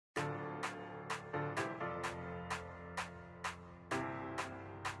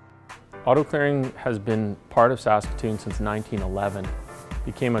Auto Clearing has been part of Saskatoon since 1911.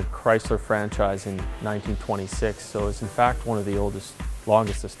 Became a Chrysler franchise in 1926, so it's in fact one of the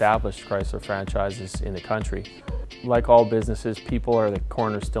longest established Chrysler franchises in the country. Like all businesses, people are the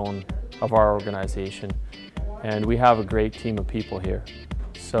cornerstone of our organization, and we have a great team of people here.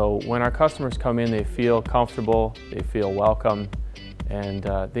 So when our customers come in, they feel comfortable, they feel welcome, and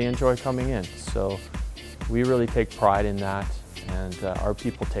they enjoy coming in. So we really take pride in that, and our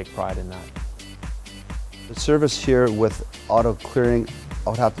people take pride in that. The service here with Auto Clearing, I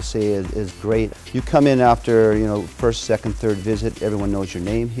would have to say is great. You come in after, first, second, third visit, everyone knows your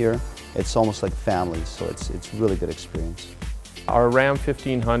name here. It's almost like family, so it's a really good experience. Our Ram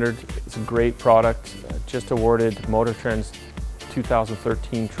 1500 is a great product, just awarded Motor Trend's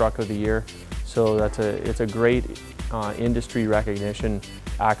 2013 Truck of the Year. So it's a great industry recognition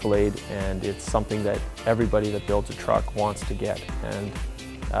accolade, and it's something that everybody that builds a truck wants to get, and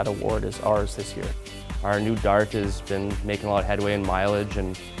that award is ours this year. Our new Dart has been making a lot of headway in mileage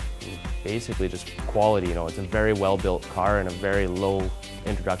and basically just quality. It's a very well-built car and a very low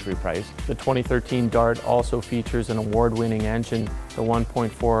introductory price. The 2013 Dart also features an award-winning engine, the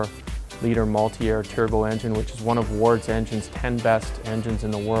 1.4 liter multi-air turbo engine, which is one of Ward's Engine's 10 best engines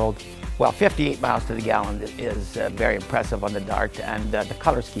in the world. Well, 58 miles to the gallon is very impressive on the Dart, and the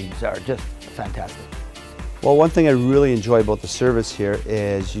color schemes are just fantastic. Well, one thing I really enjoy about the service here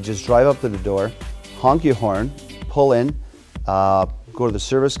is you just drive up to the door, honk your horn, pull in, go to the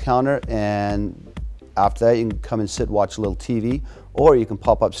service counter, and after that you can come and sit, watch a little TV, or you can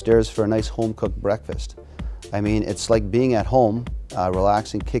pop upstairs for a nice home-cooked breakfast. I mean, it's like being at home,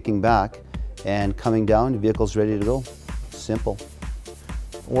 relaxing, kicking back, and coming down, the vehicle's ready to go. Simple.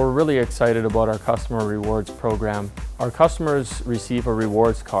 We're really excited about our customer rewards program. Our customers receive a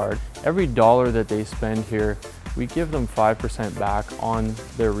rewards card. Every dollar that they spend here, we give them 5% back on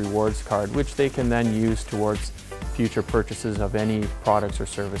their rewards card, which they can then use towards future purchases of any products or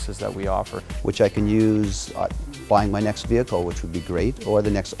services that we offer. Which I can use buying my next vehicle, which would be great, or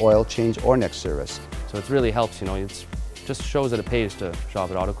the next oil change or next service. So it really helps, it just shows that it pays to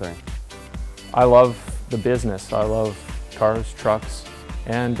shop at Auto Clearing. I love the business. I love cars, trucks,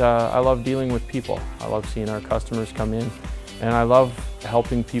 and I love dealing with people. I love seeing our customers come in, and I love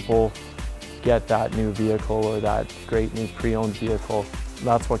helping people get that new vehicle or that great new pre-owned vehicle.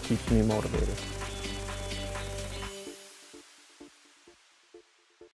 That's what keeps me motivated.